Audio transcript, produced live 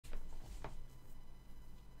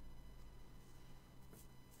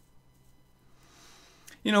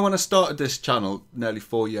You know, when I started this channel nearly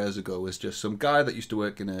 4 years ago, as just some guy that used to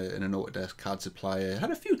work in an Autodesk CAD supplier,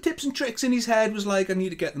 had a few tips and tricks in his head, was like, I need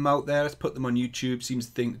to get them out there, let's put them on YouTube, seems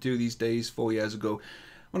the thing to do these days, 4 years ago.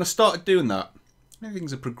 When I started doing that,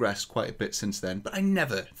 things have progressed quite a bit since then, but I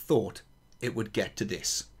never thought it would get to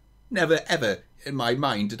this. Never, ever, in my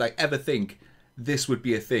mind, did I ever think this would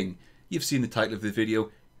be a thing. You've seen the title of the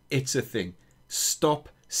video, it's a thing. Stop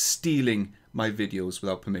stealing my videos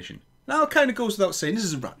without permission. Now, it kind of goes without saying, this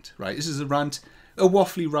is a rant, right? This is a rant, a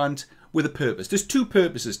waffly rant with a purpose. There's two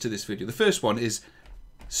purposes to this video. The first one is,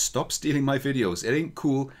 stop stealing my videos. It ain't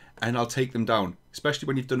cool, and I'll take them down, especially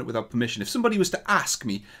when you've done it without permission. If somebody was to ask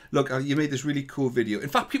me, look, you made this really cool video. In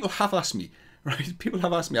fact, people have asked me, right? People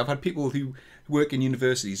have asked me. I've had people who work in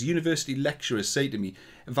universities, university lecturers say to me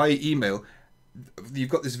via email, you've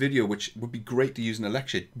got this video which would be great to use in a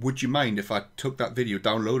lecture. Would you mind if I took that video,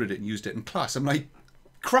 downloaded it, and used it in class? I'm like,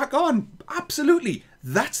 crack on, absolutely.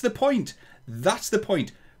 That's the point. That's the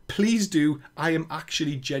point. Please do. I am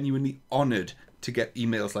actually genuinely honoured to get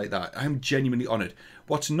emails like that. I'm genuinely honoured.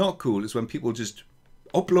 What's not cool is when people just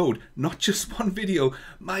upload not just one video,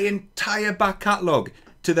 my entire back catalogue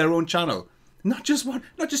to their own channel. Not just one,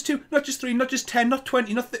 not just two, not just three, not just 10, not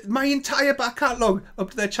 20, my entire back catalogue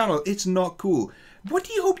up to their channel. It's not cool. What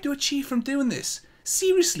do you hope to achieve from doing this?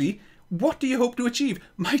 Seriously, what do you hope to achieve?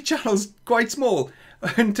 My channel's quite small.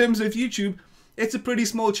 In terms of YouTube, it's a pretty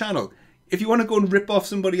small channel. If you want to go and rip off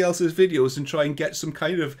somebody else's videos and try and get some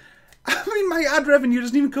kind of... I mean, my ad revenue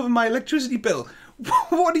doesn't even cover my electricity bill.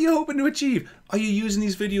 What are you hoping to achieve? Are you using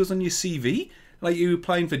these videos on your CV? Like, you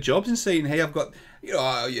applying for jobs and saying, hey, I've got... You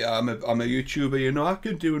know, yeah, I'm a YouTuber, you know, I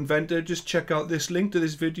can do Inventor. Just check out this link to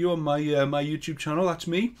this video on my my YouTube channel. That's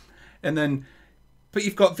me. And then... But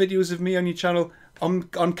you've got videos of me on your channel on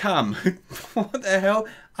cam. What the hell?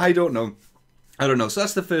 I don't know. I don't know. So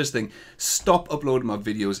that's the first thing. Stop uploading my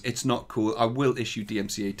videos. It's not cool. I will issue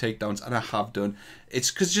DMCA takedowns, and I have done. It's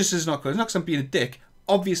because just it's not cool. It's not because I'm being a dick.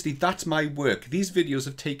 Obviously, that's my work. These videos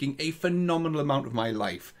have taken a phenomenal amount of my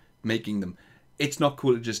life making them. It's not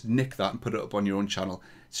cool to just nick that and put it up on your own channel.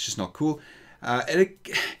 It's just not cool.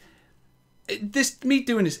 Me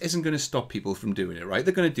doing this isn't going to stop people from doing it, right?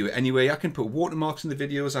 They're going to do it anyway. I can put watermarks in the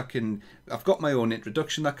videos. I've got my own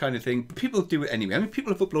introduction, that kind of thing. But people do it anyway. I mean,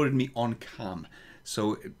 people have uploaded me on cam.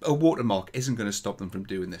 So a watermark isn't going to stop them from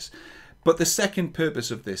doing this. But the second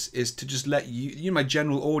purpose of this is to just let you, my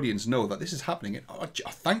general audience, know that this is happening. And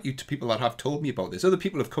thank you to people that have told me about this. Other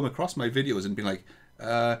people have come across my videos and been like,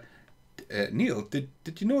 Neil, did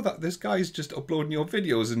you know that this guy's just uploading your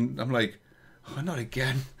videos? And I'm like, oh, not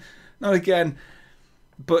again. Not again.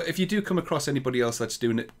 But if you do come across anybody else that's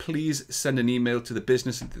doing it, please send an email to the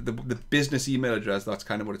business email address. That's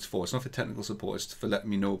kind of what it's for. It's not for technical support. It's for letting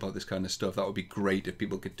me know about this kind of stuff. That would be great if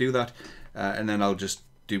people could do that. And then I'll just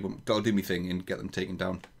do my thing and get them taken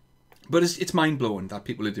down. But it's mind-blowing that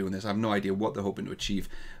people are doing this. I have no idea what they're hoping to achieve.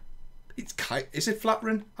 Is it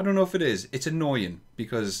flattering? I don't know if it is. It's annoying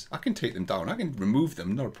because I can take them down. I can remove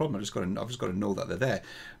them. Not a problem. I've just got to know that they're there.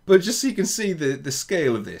 But just so you can see the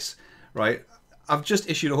scale of this, right? I've just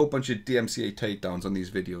issued a whole bunch of DMCA takedowns on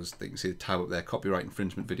these videos. They can see the tab up there, copyright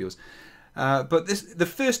infringement videos. But the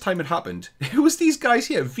first time it happened, it was these guys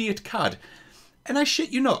here, VietCAD. And I shit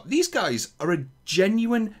you not, these guys are a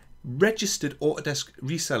genuine registered Autodesk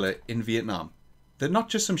reseller in Vietnam. They're not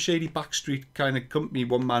just some shady backstreet kind of company,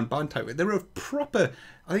 one-man band type. They're a proper,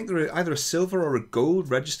 I think they're either a silver or a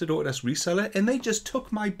gold registered Autodesk reseller, and they just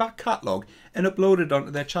took my back catalogue and uploaded it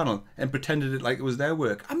onto their channel and pretended it like it was their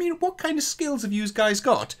work. I mean, what kind of skills have you guys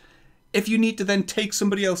got if you need to then take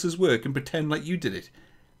somebody else's work and pretend like you did it?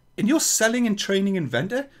 And you're selling and training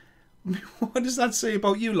Inventor? What does that say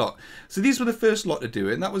about you lot? So these were the first lot to do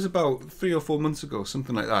it, and that was about 3 or 4 months ago,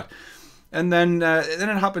 something like that. And then it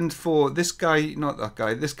happened for this guy, not that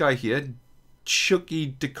guy, this guy here,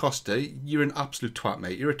 Chucky DeCosta. You're an absolute twat,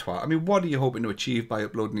 mate. You're a twat. I mean, what are you hoping to achieve by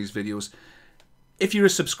uploading these videos? If you're a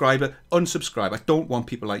subscriber, unsubscribe. I don't want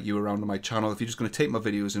people like you around on my channel if you're just going to take my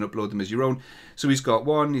videos and upload them as your own. So he's got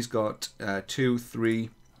 1, he's got 2, 3,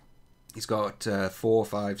 he's got 4,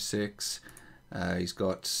 5, 6, he's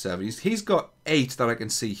got 7. He's got 8 that I can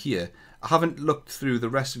see here. I haven't looked through the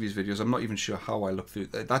rest of his videos. I'm not even sure how I look through.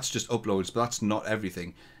 That's just uploads, but that's not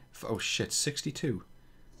everything. Oh shit, 62.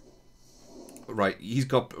 Right, he's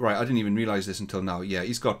got... Right, I didn't even realise this until now. Yeah,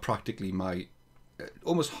 he's got practically my...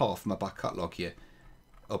 almost half my back catalogue here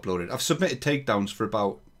uploaded. I've submitted takedowns for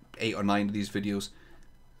about 8 or 9 of these videos.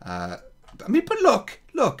 I mean, but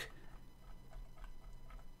look.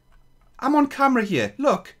 I'm on camera here.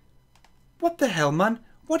 Look. What the hell, man?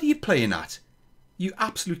 What are you playing at? You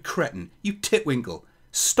absolute cretin. You titwinkle.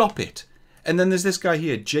 Stop it. And then there's this guy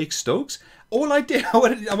here, Jake Stokes. All I did, I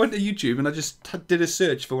went to YouTube and I just did a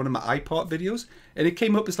search for one of my iPod videos, and it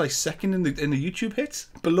came up as like second in the YouTube hits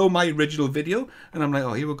below my original video. And I'm like,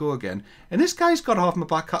 oh, here we go again. And this guy's got half my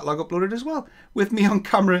back catalogue uploaded as well, with me on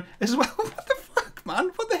camera as well. What the fuck,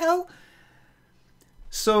 man? What the hell?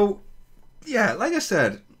 So, yeah, like I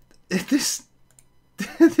said, this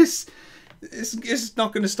is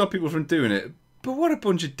not going to stop people from doing it. But what a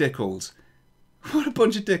bunch of dickholes. What a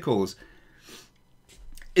bunch of dickholes.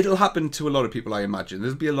 It'll happen to a lot of people, I imagine.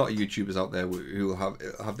 There'll be a lot of YouTubers out there who will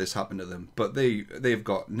have this happen to them. But they've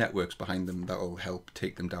got networks behind them that will help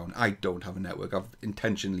take them down. I don't have a network. I've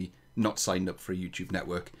intentionally not signed up for a YouTube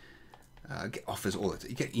network. Get offers all the time.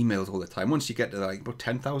 You get emails all the time. Once you get to like about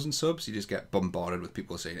 10,000 subs, you just get bombarded with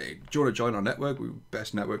people saying, hey, do you want to join our network? We're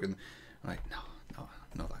best network. And I'm like,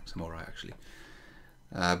 no thanks. I'm all right, actually.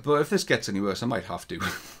 But if this gets any worse, I might have to.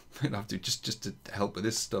 I'd have to just to help with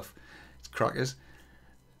this stuff. It's crackers.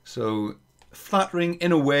 So, flattering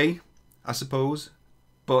in a way, I suppose.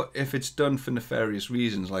 But if it's done for nefarious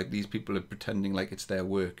reasons, like these people are pretending like it's their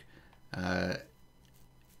work. And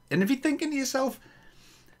if you're thinking to yourself,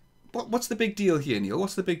 what's the big deal here, Neil?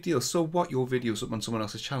 What's the big deal? So what, your video's up on someone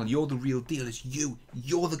else's channel? You're the real deal. It's you.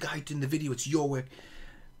 You're the guy doing the video. It's your work.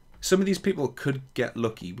 Some of these people could get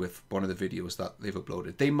lucky with one of the videos that they've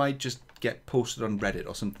uploaded. They might just get posted on Reddit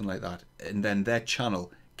or something like that, and then their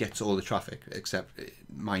channel gets all the traffic, except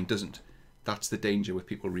mine doesn't. That's the danger with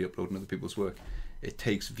people re-uploading other people's work. It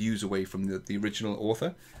takes views away from the original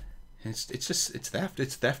author. It's theft.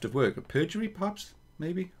 It's theft of work. Perjury, perhaps?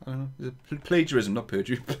 Maybe? I don't know. Plagiarism, not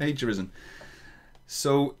perjury. Plagiarism.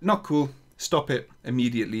 So, not cool. Stop it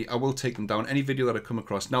immediately. I will take them down. Any video that I come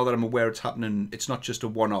across, now that I'm aware it's happening, it's not just a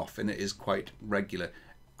one-off, and it is quite regular.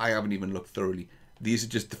 I haven't even looked thoroughly. These are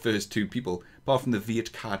just the first two people, apart from the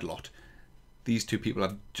Viet Cad lot. These two people,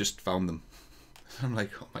 I've just found them. I'm like,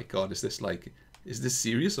 oh my god, is this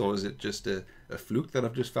serious, or is it just a fluke that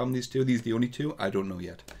I've just found these two? Are these the only two? I don't know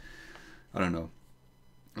yet. I don't know.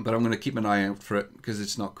 But I'm going to keep an eye out for it, because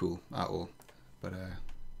it's not cool at all. But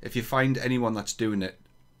if you find anyone that's doing it,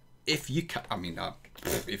 if you can, I mean,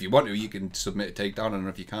 if you want to, you can submit a takedown. I don't know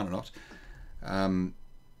if you can or not.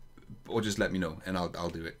 Or just let me know, and I'll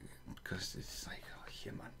do it. Because it's like, oh,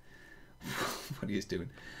 yeah, man. What are you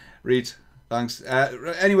doing? Reed, thanks.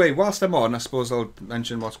 Anyway, whilst I'm on, I suppose I'll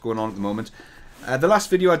mention what's going on at the moment. The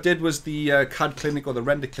last video I did was the CAD clinic, or the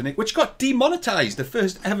render clinic, which got demonetized. The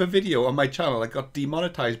first ever video on my channel, I got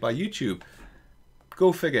demonetized by YouTube.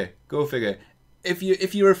 Go figure. Go figure. If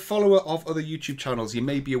you're a follower of other YouTube channels, you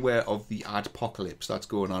may be aware of the adpocalypse that's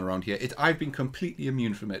going on around here. I've been completely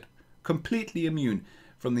immune from it. Completely immune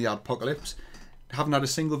from the adpocalypse. Haven't had a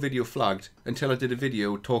single video flagged until I did a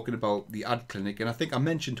video talking about the ad clinic, and I think I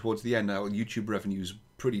mentioned towards the end how YouTube revenue's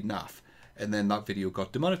pretty naff, and then that video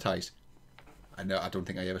got demonetized. I don't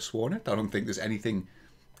think I ever swore on it. I don't think there's anything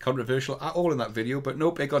controversial at all in that video, but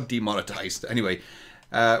nope, it got demonetized. Anyway,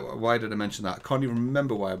 why did I mention that? I can't even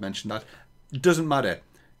remember why I mentioned that. It doesn't matter.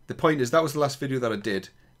 The point is, that was the last video that I did,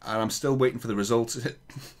 and I'm still waiting for the results.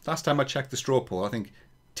 Last time I checked the straw poll, I think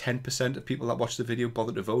 10% of people that watched the video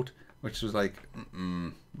bothered to vote, which was like,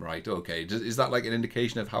 right, okay. Is that like an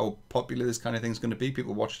indication of how popular this kind of thing's going to be?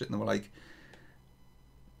 People watched it and they were like,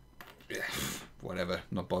 whatever,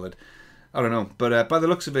 not bothered. I don't know. But by the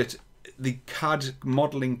looks of it, the CAD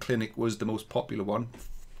modelling clinic was the most popular one,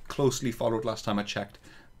 closely followed last time I checked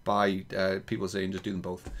by people saying just do them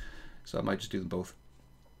both. So I might just do them both.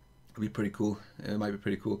 It'll be pretty cool. It might be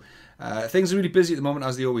pretty cool. Things are really busy at the moment,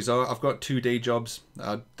 as they always are. I've got 2 day jobs.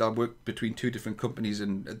 I work between 2 different companies,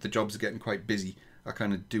 and the jobs are getting quite busy. I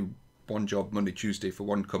kind of do one job Monday, Tuesday for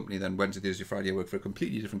one company, then Wednesday, Thursday, Friday I work for a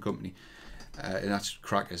completely different company. And that's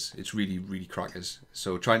crackers. It's really, really crackers.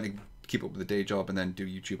 So trying to keep up with the day job and then do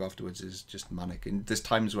YouTube afterwards is just manic. And there's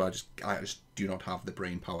times where I just do not have the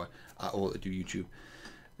brain power at all to do YouTube.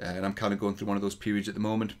 And I'm kind of going through one of those periods at the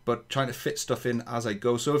moment, but trying to fit stuff in as I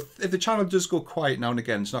go. So if the channel does go quiet now and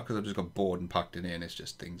again, it's not because I've just got bored and packed it in. It's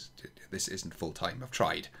just things, this isn't full time. I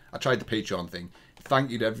tried the Patreon thing. Thank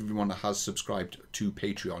you to everyone that has subscribed to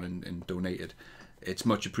Patreon and donated. It's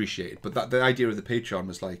much appreciated. But the idea of the Patreon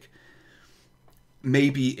was like,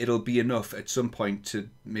 maybe it'll be enough at some point to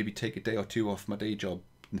maybe take a day or 2 off my day job,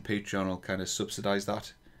 and the Patreon will kind of subsidise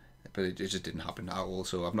that. But it just didn't happen at all,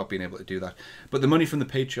 so I've not been able to do that. But the money from the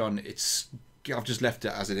Patreon, I've just left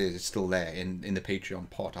it as it is. It's still there in the Patreon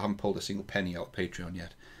pot. I haven't pulled a single penny out of Patreon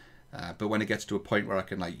yet. But when it gets to a point where I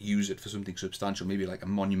can like use it for something substantial, maybe like a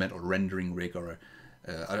monumental rendering rig, or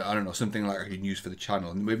I don't know, something like I can use for the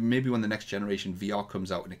channel. And maybe when the next generation VR comes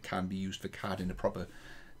out and it can be used for CAD in a proper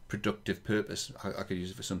productive purpose. I could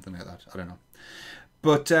use it for something like that. I don't know.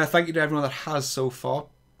 But thank you to everyone that has so far.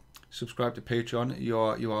 Subscribe to Patreon.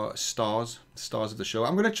 You are stars of the show.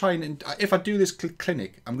 I'm going to try and, if I do this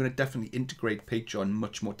clinic, I'm going to definitely integrate Patreon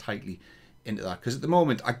much more tightly into that, because at the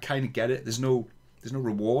moment I kind of get it. There's no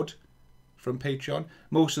reward from Patreon.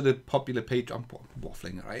 Most of the popular Patreon, I'm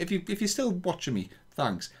waffling, right? If you're still watching me,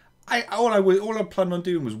 thanks. All I planned on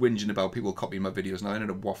doing was whinging about people copying my videos, and I ended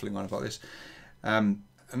up waffling on about this. And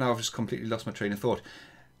now I've just completely lost my train of thought.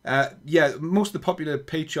 Yeah, most of the popular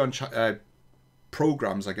Patreon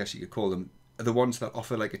programs, I guess you could call them, are the ones that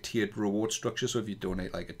offer like a tiered reward structure. So if you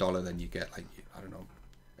donate like $1, then you get like, I don't know,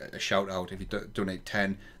 a shout out. If you donate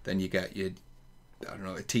 10, then you get your, I don't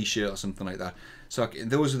know, a t-shirt or something like that. So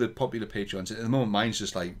those are the popular Patreons. At the moment, mine's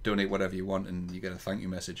just like donate whatever you want and you get a thank you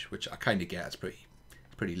message, which I kind of get. It's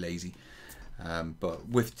pretty lazy. But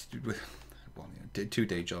with well, you know, 2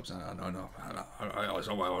 day jobs, I always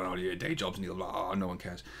want to do day jobs, and you're like, oh, no one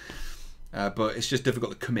cares. But it's just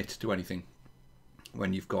difficult to commit to anything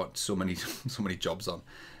when you've got so many jobs on.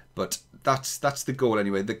 But that's the goal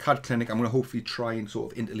anyway. The CAD clinic, I'm going to hopefully try and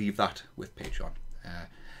sort of interleave that with Patreon.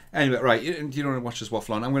 Anyway, right, you don't want to watch this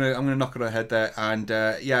waffle on. I'm gonna knock it on the head there. And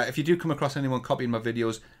yeah, if you do come across anyone copying my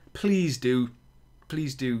videos, please do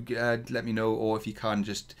let me know. Or if you can,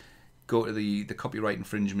 just go to the copyright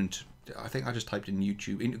infringement. I think I just typed in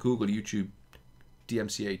into Google YouTube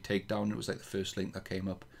DMCA takedown. It was like the first link that came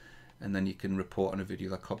up, and then you can report on a video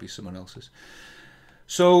that copies someone else's.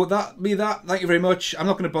 So thank you very much. I'm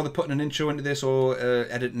not going to bother putting an intro into this or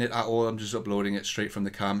editing it at all. I'm just uploading it straight from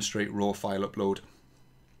the cam, straight raw file upload.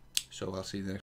 So I'll see you there.